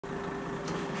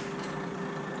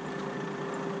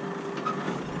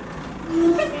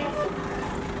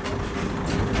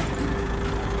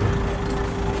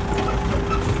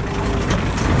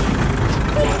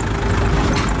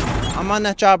I'm on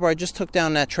that job where I just took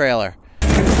down that trailer.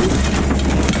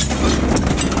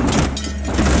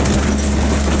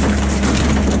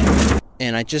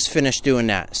 And I just finished doing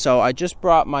that. So I just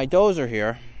brought my dozer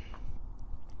here.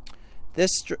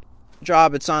 This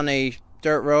job, it's on a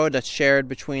dirt road that's shared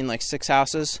between like 6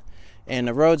 houses, and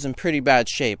the road's in pretty bad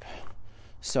shape.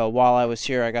 So while I was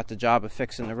here, I got the job of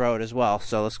fixing the road as well.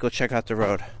 So let's go check out the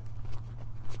road.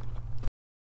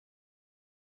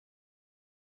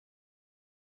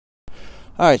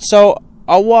 Alright, so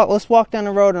let's walk down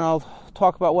the road and I'll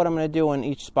talk about what I'm going to do in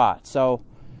each spot. So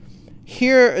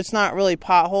here it's not really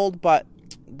potholed, but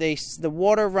the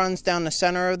water runs down the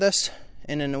center of this,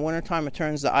 and in the wintertime it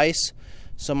turns to ice.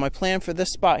 So my plan for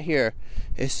this spot here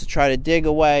is to try to dig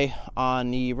away on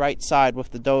the right side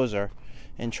with the dozer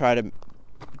and try to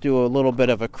do a little bit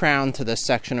of a crown to this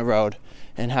section of road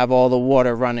and have all the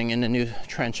water running in the new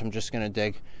trench I'm just going to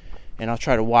dig. And I'll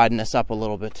try to widen this up a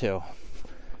little bit too.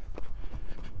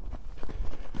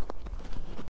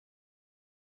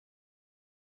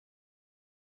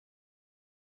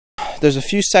 There's a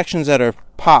few sections that are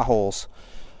potholes,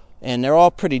 and they're all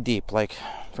pretty deep. Like,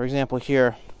 for example,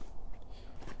 here,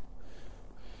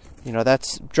 you know,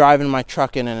 that's driving my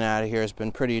truck in and out of here has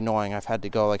been pretty annoying. I've had to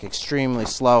go like extremely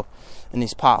slow in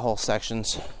these pothole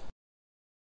sections.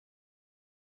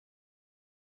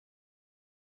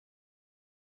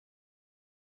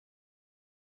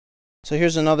 So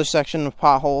here's another section of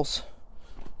potholes.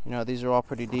 You know, these are all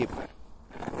pretty deep.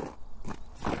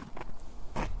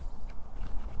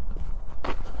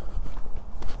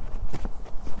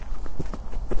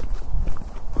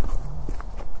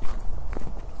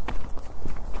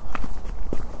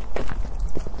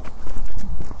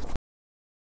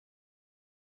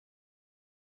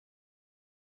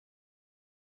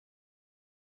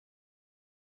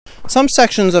 Some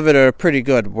sections of it are pretty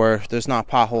good where there's not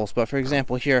potholes, but for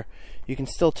example here, you can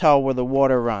still tell where the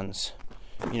water runs.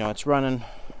 You know, it's running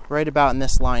right about in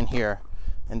this line here,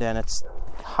 and then it's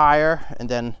higher, and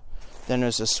then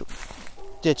there's this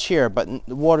ditch here, but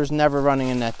the water's never running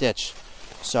in that ditch.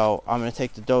 So I'm going to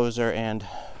take the dozer and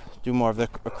do more of a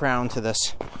crown to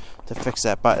this to fix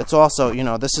that. But it's also, you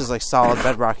know, this is like solid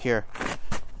bedrock here.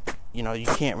 You know, you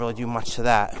can't really do much to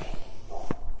that.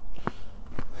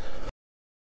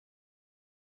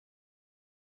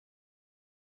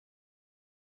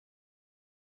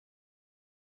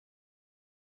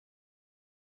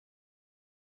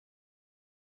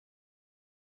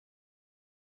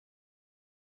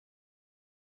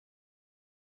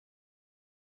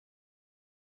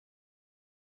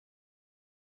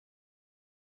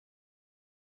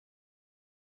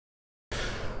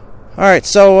 Alright,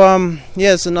 so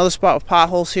yeah, it's another spot with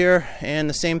potholes here, and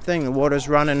the same thing, the water's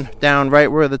running down right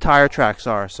where the tire tracks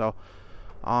are. So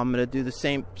I'm going to do the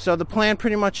same. So the plan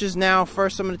pretty much is now,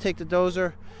 first I'm going to take the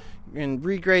dozer and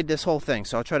regrade this whole thing.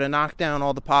 So I'll try to knock down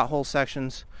all the pothole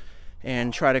sections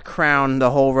and try to crown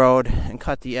the whole road and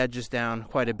cut the edges down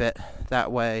quite a bit.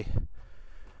 That way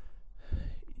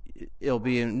it'll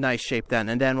be in nice shape then.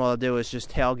 And then what I'll do is just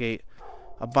tailgate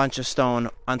a bunch of stone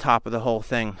on top of the whole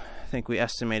thing. I think we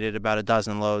estimated about a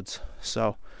dozen loads,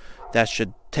 so that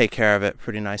should take care of it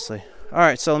pretty nicely.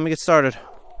 Alright, so let me get started.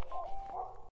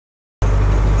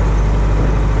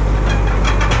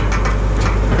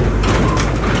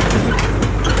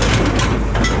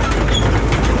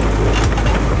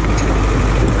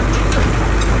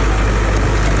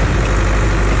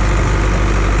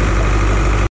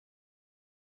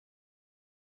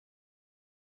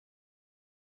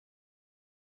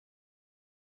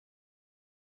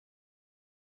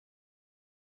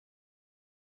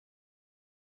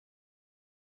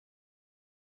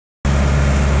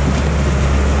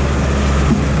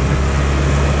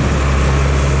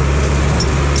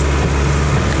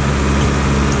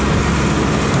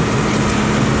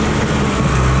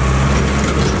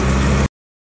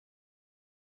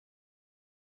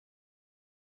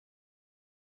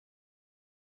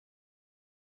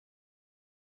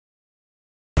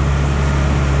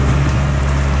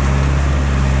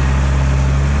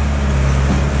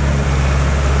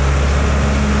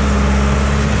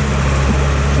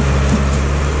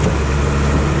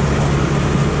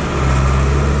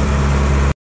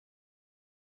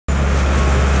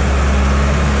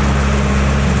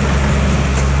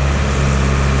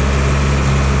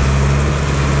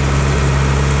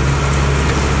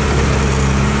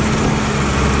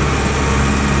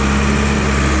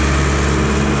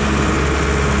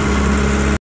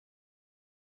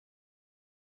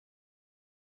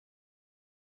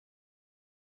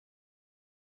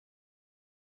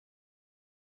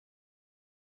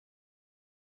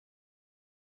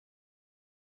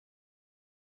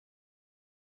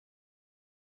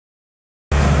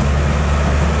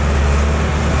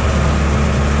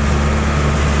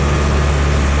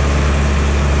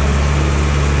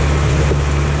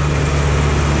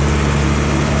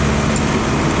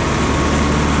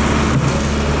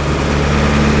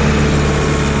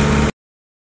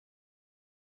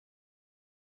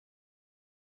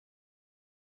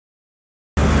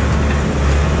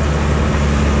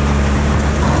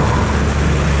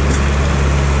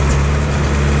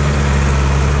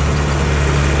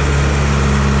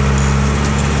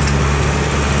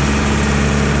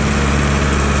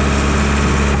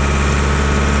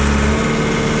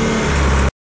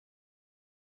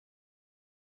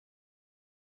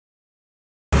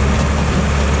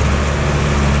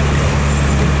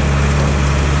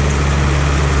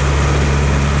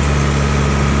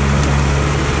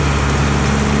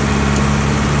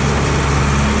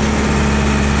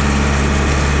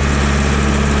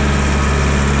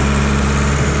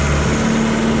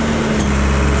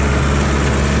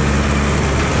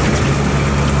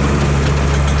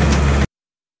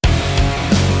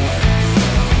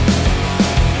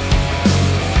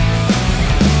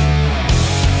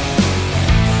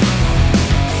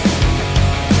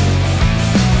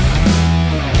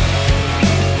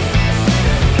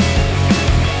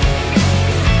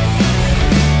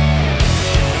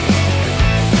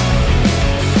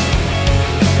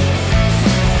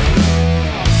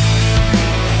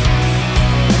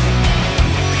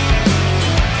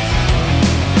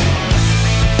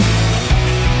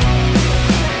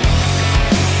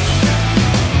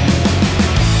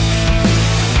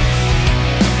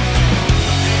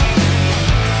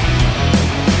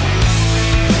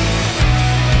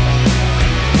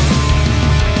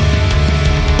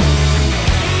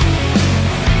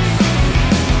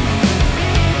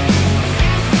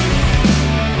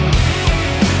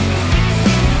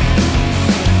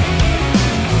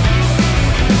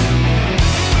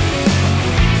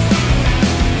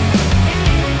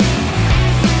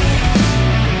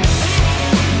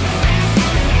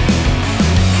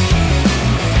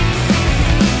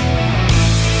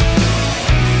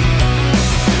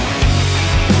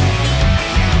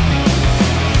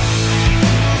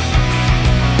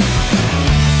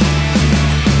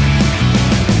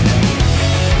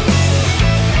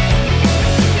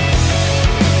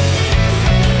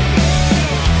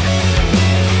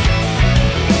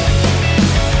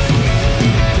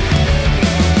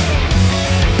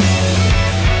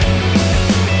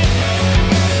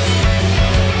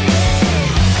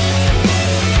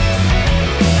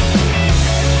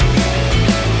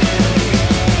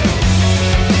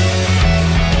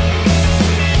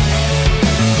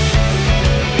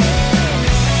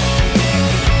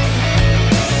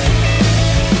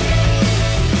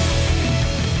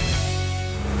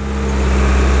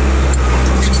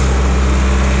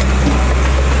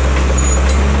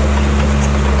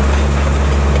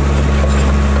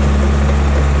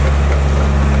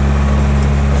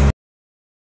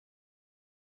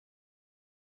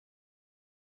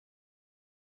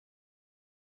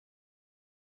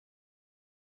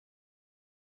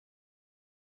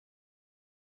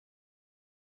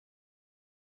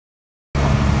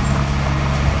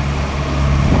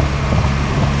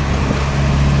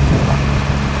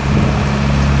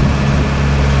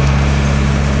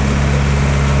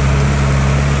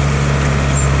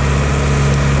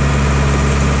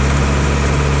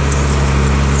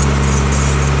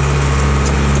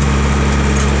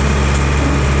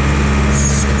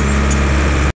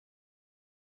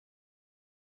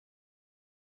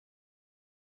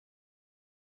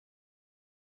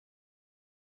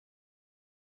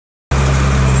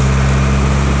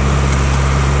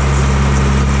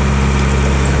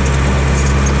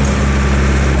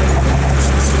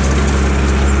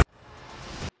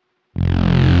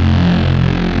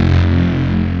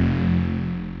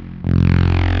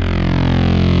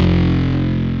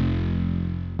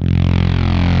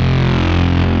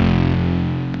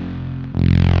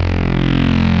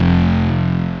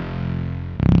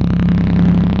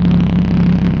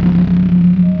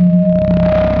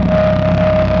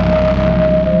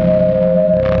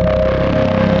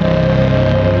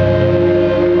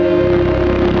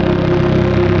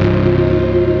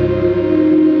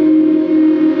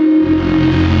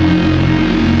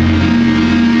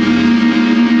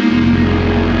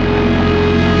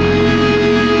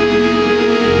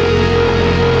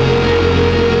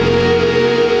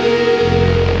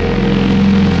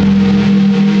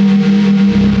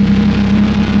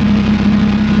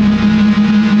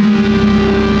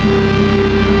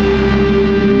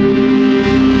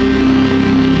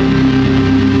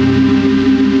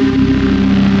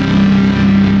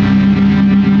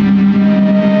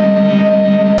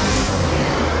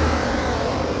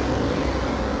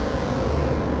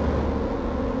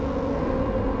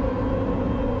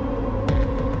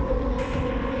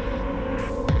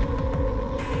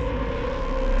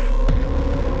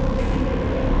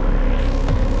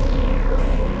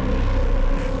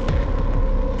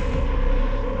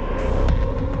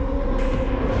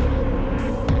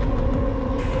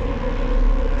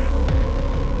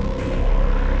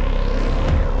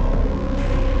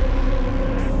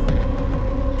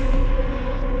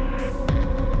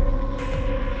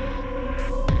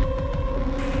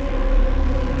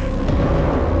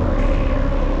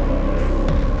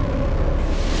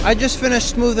 I just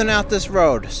finished smoothing out this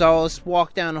road, so let's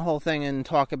walk down the whole thing and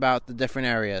talk about the different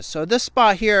areas. So this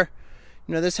spot here,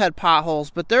 you know, this had potholes,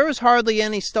 but there was hardly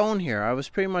any stone here. I was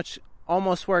pretty much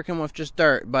almost working with just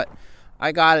dirt, but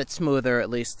I got it smoother at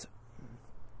least.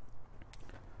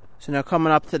 So now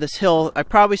coming up to this hill, I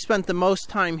probably spent the most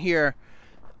time here.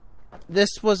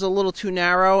 This was a little too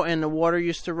narrow, and the water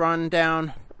used to run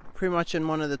down pretty much in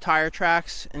one of the tire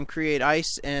tracks and create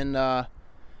ice. And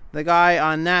the guy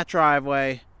on that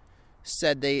driveway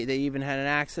said they even had an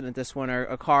accident this winter.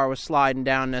 A car was sliding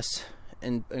down this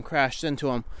and crashed into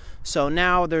him. So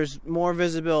now there's more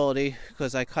visibility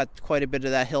because I cut quite a bit of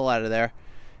that hill out of there.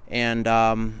 And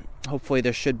hopefully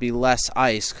there should be less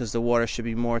ice because the water should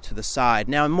be more to the side.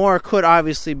 Now more could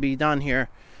obviously be done here.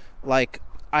 Like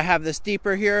I have this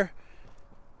deeper here,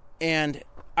 and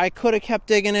I could have kept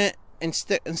digging it and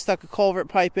stuck a culvert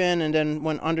pipe in, and then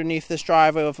went underneath this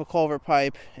driveway with a culvert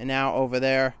pipe, and now over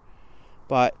there.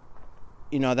 But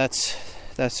you know, that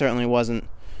certainly wasn't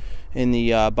in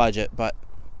the budget, but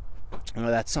you know,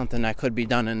 that's something that could be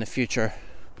done in the future.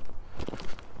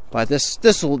 But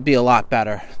this will be a lot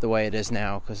better the way it is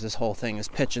now, because this whole thing is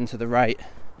pitching to the right.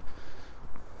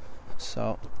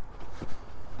 So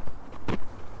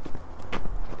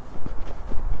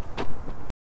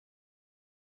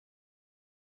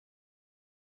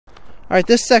alright,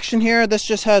 this section here, this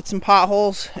just had some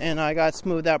potholes, and I got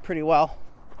smoothed out pretty well.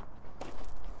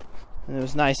 And it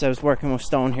was nice, I was working with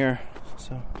stone here.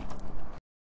 So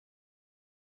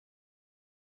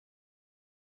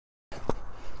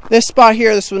this spot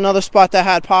here, this was another spot that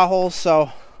had potholes,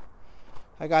 so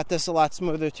I got this a lot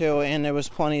smoother too, and there was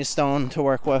plenty of stone to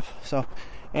work with. So,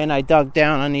 and I dug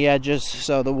down on the edges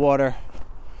so the water,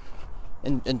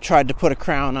 and tried to put a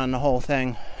crown on the whole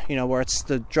thing, you know, where it's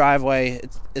the driveway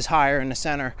is higher in the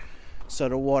center, so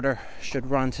the water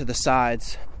should run to the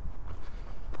sides.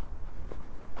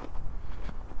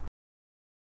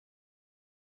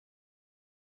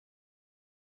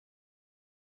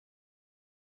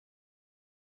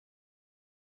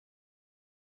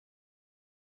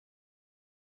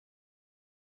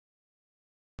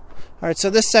 Alright,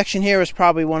 so this section here is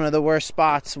probably one of the worst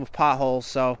spots with potholes,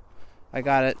 so I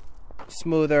got it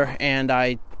smoother, and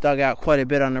I dug out quite a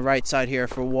bit on the right side here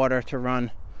for water to run.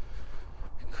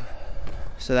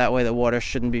 So that way the water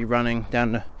shouldn't be running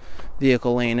down the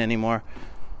vehicle lane anymore.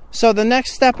 So the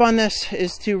next step on this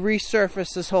is to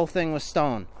resurface this whole thing with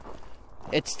stone.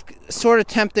 It's sort of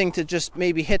tempting to just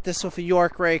maybe hit this with a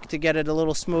York rake to get it a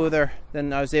little smoother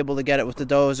than I was able to get it with the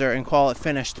dozer and call it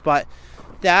finished, but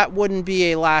that wouldn't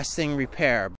be a lasting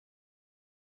repair.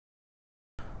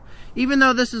 Even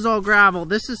though this is all gravel,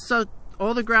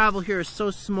 all the gravel here is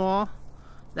so small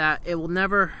that it will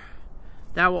never,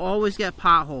 that will always get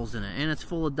potholes in it, and it's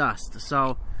full of dust.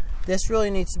 So this really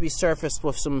needs to be surfaced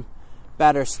with some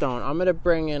better stone. I'm going to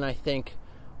bring in, I think,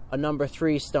 a number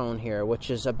 3 stone here, which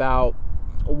is about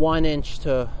 1 inch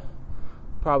to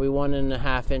probably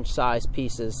 1.5 inch size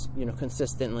pieces, you know,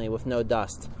 consistently with no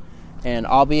dust. And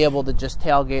I'll be able to just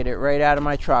tailgate it right out of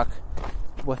my truck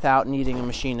without needing a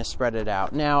machine to spread it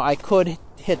out. Now, I could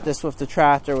hit this with the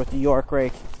tractor with the York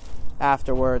rake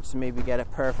afterwards to maybe get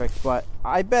it perfect, but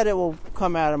I bet it will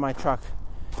come out of my truck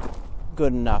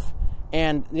good enough.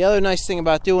 And the other nice thing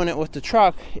about doing it with the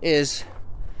truck is,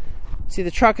 see, the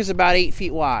truck is about 8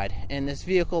 feet wide, and this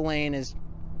vehicle lane is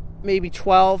maybe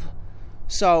 12.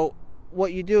 So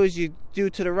what you do is you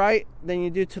do to the right, then you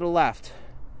do to the left.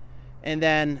 And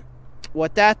then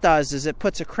what that does is it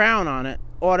puts a crown on it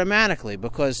automatically,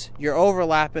 because you're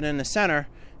overlapping in the center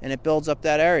and it builds up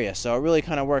that area. So it really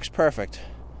kind of works perfect.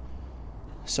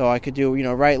 So I could do, you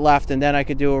know, right, left, and then I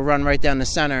could do a run right down the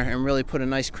center and really put a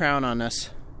nice crown on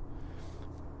this.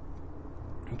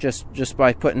 Just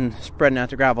by spreading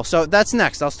out the gravel. So that's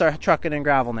next. I'll start trucking in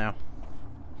gravel now.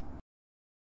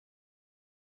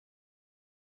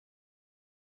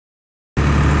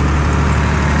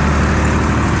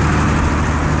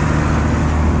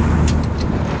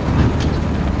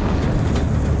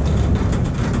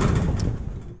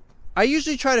 I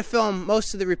usually try to film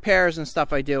most of the repairs and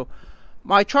stuff I do.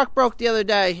 My truck broke the other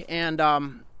day, and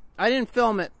I didn't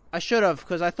film it. I should have,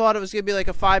 because I thought it was going to be like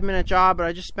a 5-minute job, but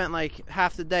I just spent like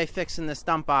half the day fixing this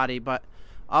dump body. But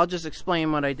I'll just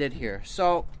explain what I did here.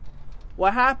 So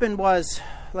what happened was,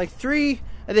 like 3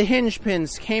 of the hinge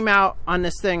pins came out on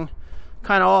this thing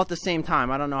kind of all at the same time.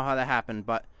 I don't know how that happened,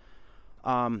 but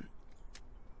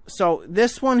so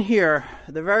this one here,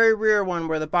 the very rear one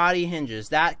where the body hinges,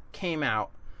 that came out,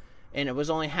 and it was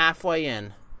only halfway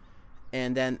in.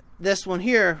 And then this one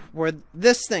here where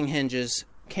this thing hinges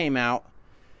came out,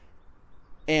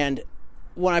 and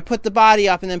when I put the body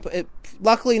up and then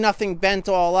luckily nothing bent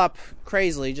all up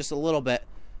crazily, just a little bit.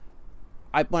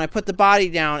 When I put the body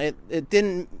down, it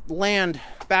didn't land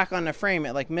back on the frame.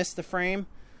 It like missed the frame.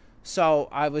 So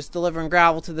I was delivering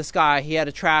gravel to this guy. He had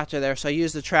a tractor there, so I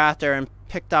used the tractor and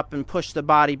picked up and pushed the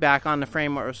body back on the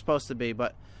frame where it was supposed to be.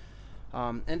 But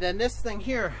and then this thing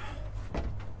here,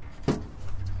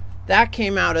 that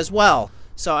came out as well.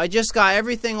 So I just got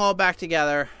everything all back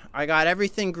together. I got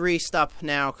everything greased up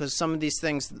now because some of these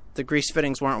things, the grease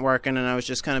fittings weren't working, and I was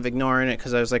just kind of ignoring it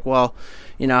because I was like, well,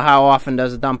 you know, how often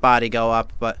does a dump body go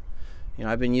up? But, you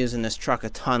know, I've been using this truck a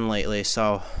ton lately,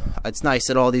 so it's nice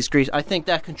that all these grease, I think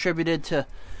that contributed to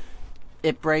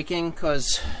it breaking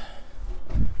because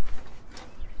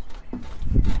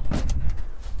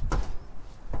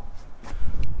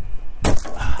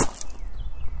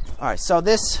alright, so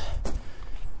this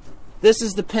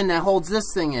is the pin that holds this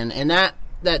thing in, and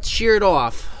that's sheared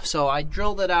off. So I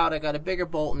drilled it out. I got a bigger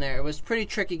bolt in there. It was pretty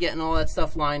tricky getting all that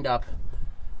stuff lined up.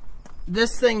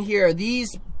 This thing here,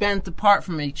 these bent apart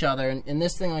from each other, and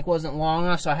this thing like wasn't long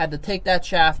enough, so I had to take that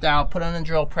shaft out, put it on a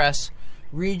drill press,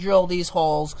 re-drill these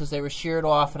holes because they were sheared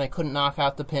off and I couldn't knock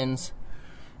out the pins.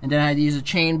 And then I had to use a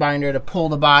chain binder to pull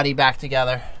the body back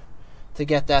together to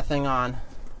get that thing on.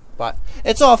 But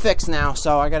it's all fixed now,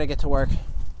 so I gotta get to work.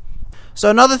 So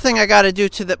another thing I got to do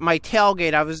to my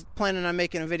tailgate, I was planning on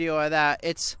making a video of that.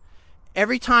 It's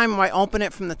every time I open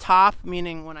it from the top,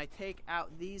 meaning when I take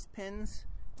out these pins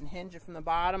and hinge it from the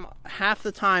bottom, half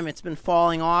the time it's been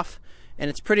falling off, and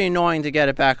it's pretty annoying to get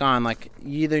it back on. Like,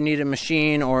 you either need a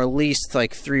machine or at least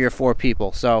like 3 or 4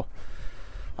 people. So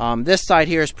this side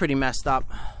here is pretty messed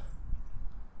up.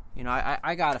 You know,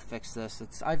 I got to fix this.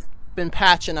 I've been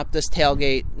patching up this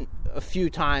tailgate a few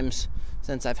times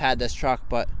since I've had this truck,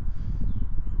 but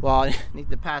well, I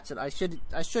need to patch it. I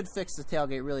should fix the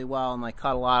tailgate really well and like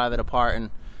cut a lot of it apart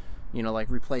and, you know, like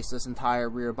replace this entire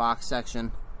rear box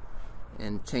section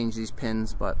and change these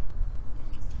pins. But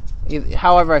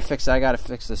however I fix it, I gotta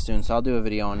fix this soon, so I'll do a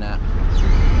video on that.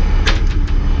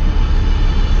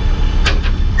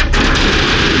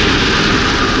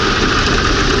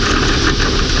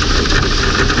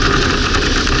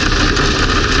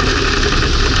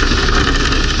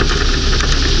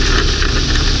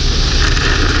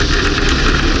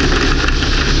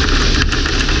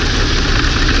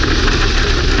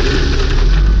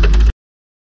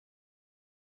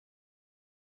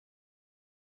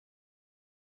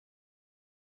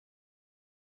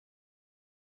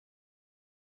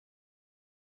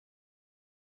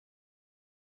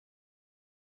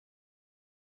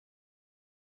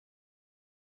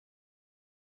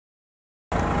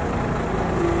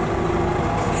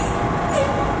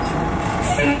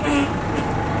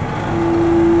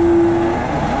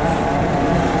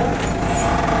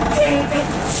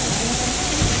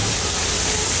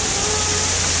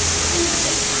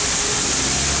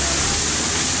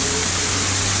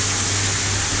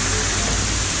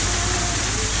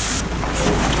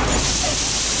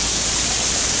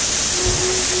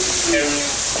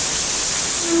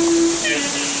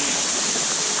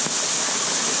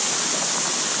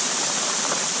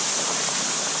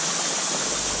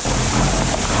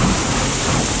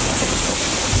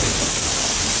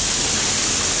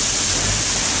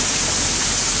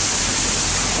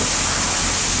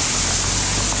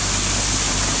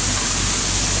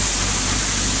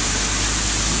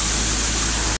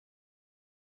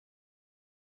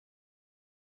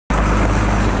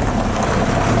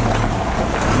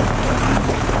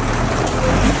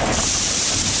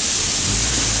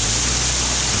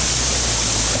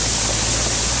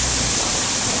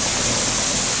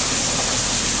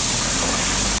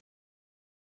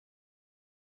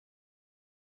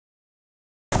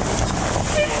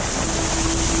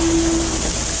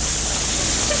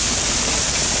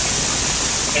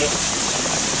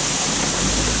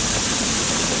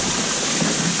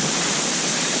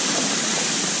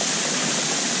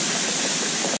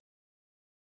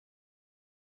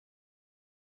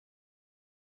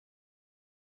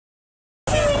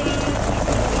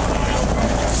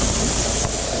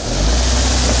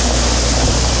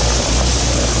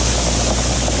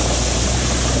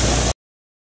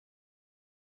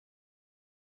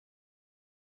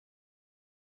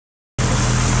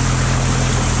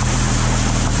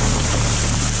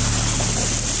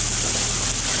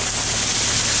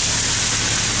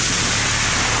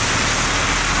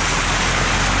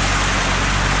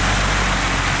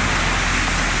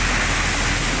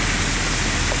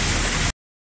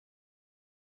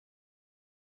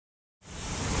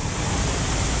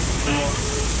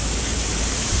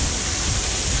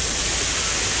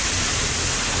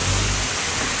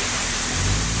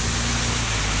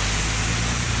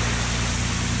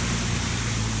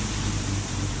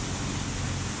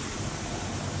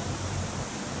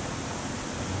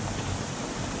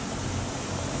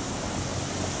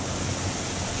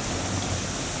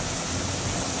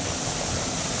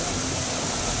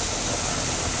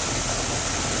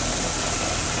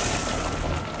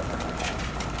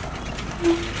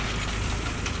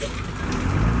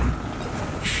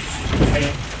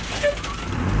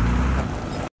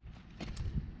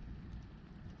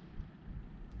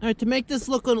 All right, to make this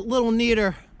look a little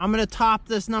neater, I'm gonna top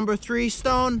this number 3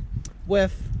 stone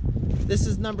with, this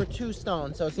is number 2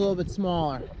 stone, so it's a little bit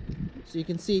smaller. So you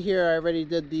can see here, I already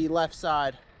did the left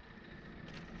side.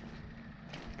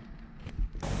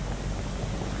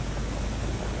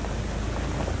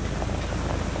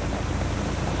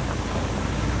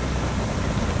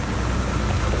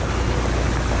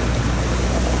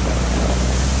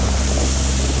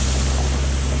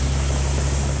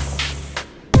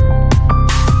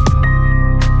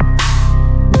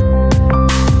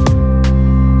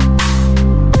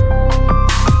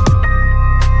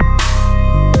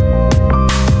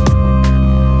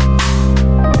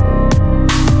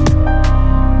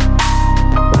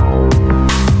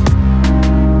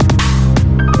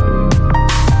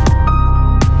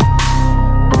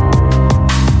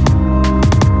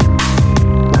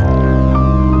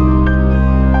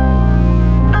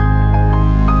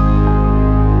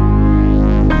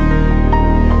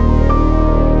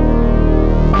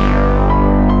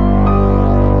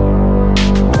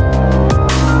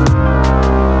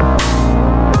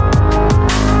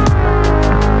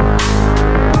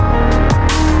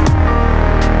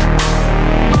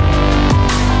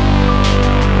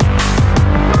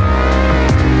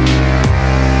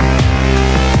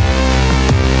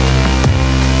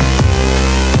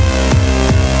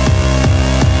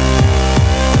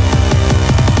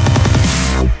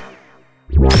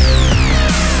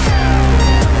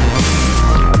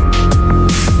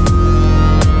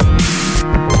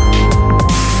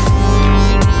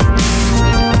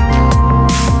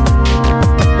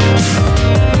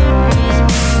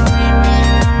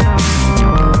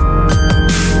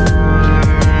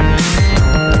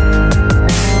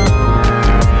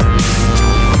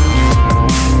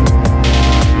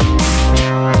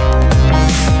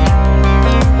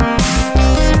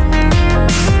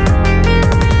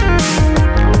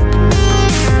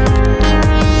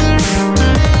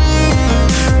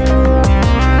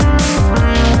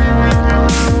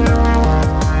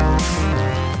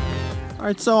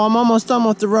 Alright, so I'm almost done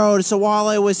with the road. So while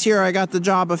I was here, I got the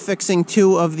job of fixing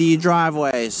 2 of the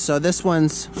driveways. So this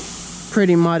one's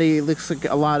pretty muddy. It looks like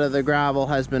a lot of the gravel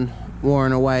has been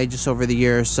worn away just over the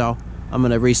years. So I'm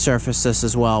going to resurface this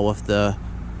as well with the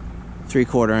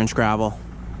 3/4 inch gravel.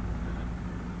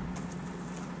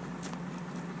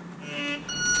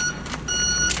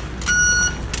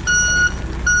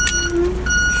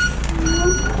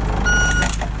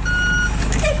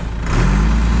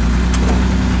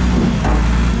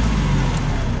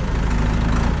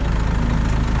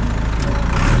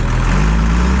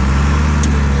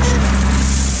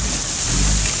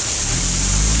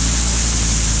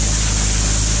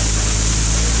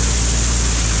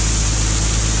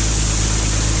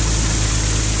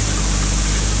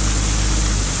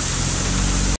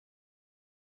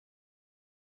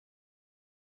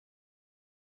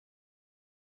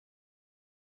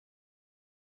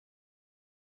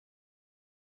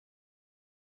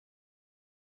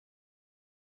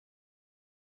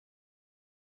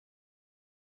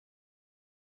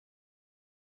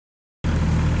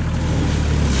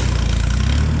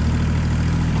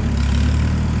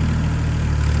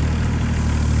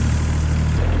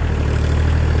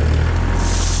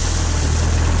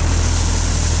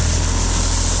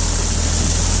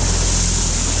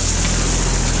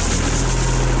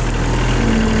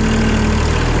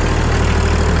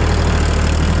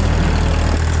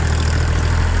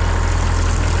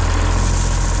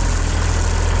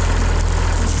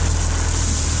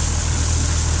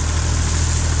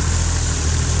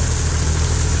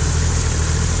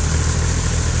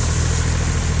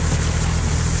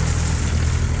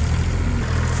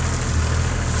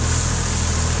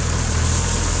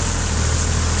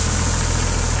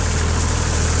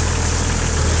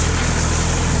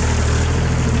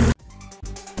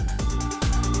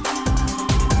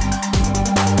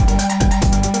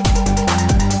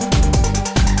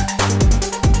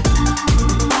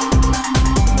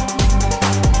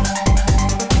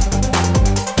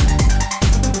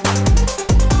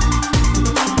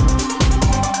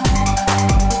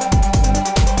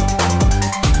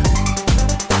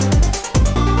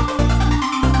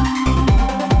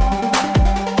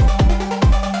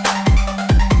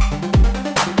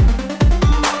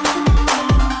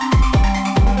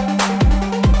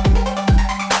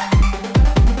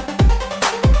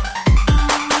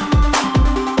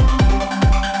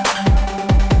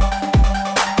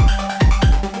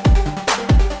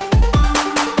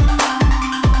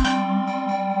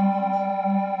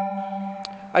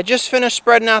 I just finished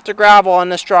spreading out the gravel on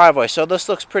this driveway, so this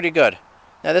looks pretty good.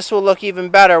 Now this will look even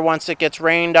better once it gets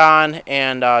rained on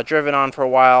and driven on for a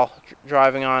while.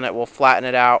 Driving on it will flatten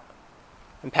it out.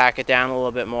 and pack it down a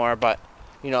little bit more. But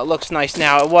you know, it looks nice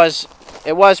now. It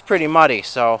was pretty muddy,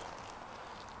 so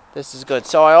this is good.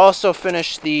 So I also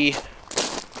finished the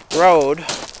road.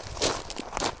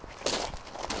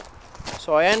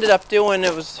 So I ended up doing,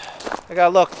 I gotta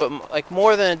look, but like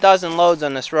more than a dozen loads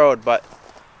on this road, but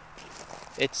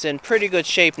it's in pretty good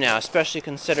shape now, especially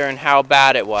considering how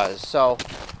bad it was. So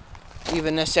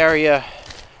even this area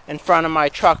in front of my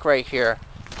truck right here,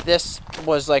 this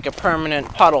was like a permanent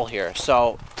puddle here.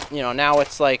 So, you know, now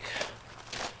it's like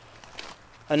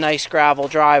a nice gravel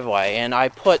driveway, and I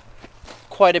put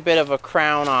quite a bit of a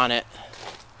crown on it.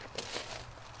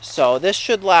 So this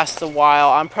should last a while.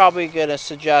 I'm probably going to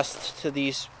suggest to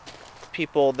these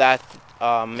people that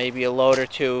maybe a load or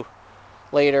two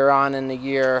later on in the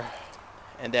year,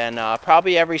 and then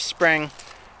probably every spring,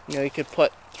 you know, you could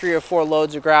put 3 or 4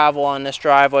 loads of gravel on this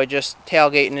driveway, just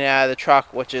tailgating it out of the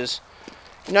truck, which is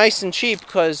nice and cheap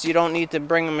because you don't need to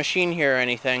bring a machine here or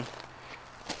anything.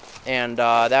 And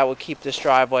that would keep this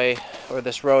driveway or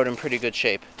this road in pretty good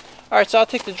shape. Alright, so I'll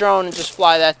take the drone and just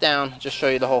fly that down, just show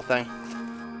you the whole thing.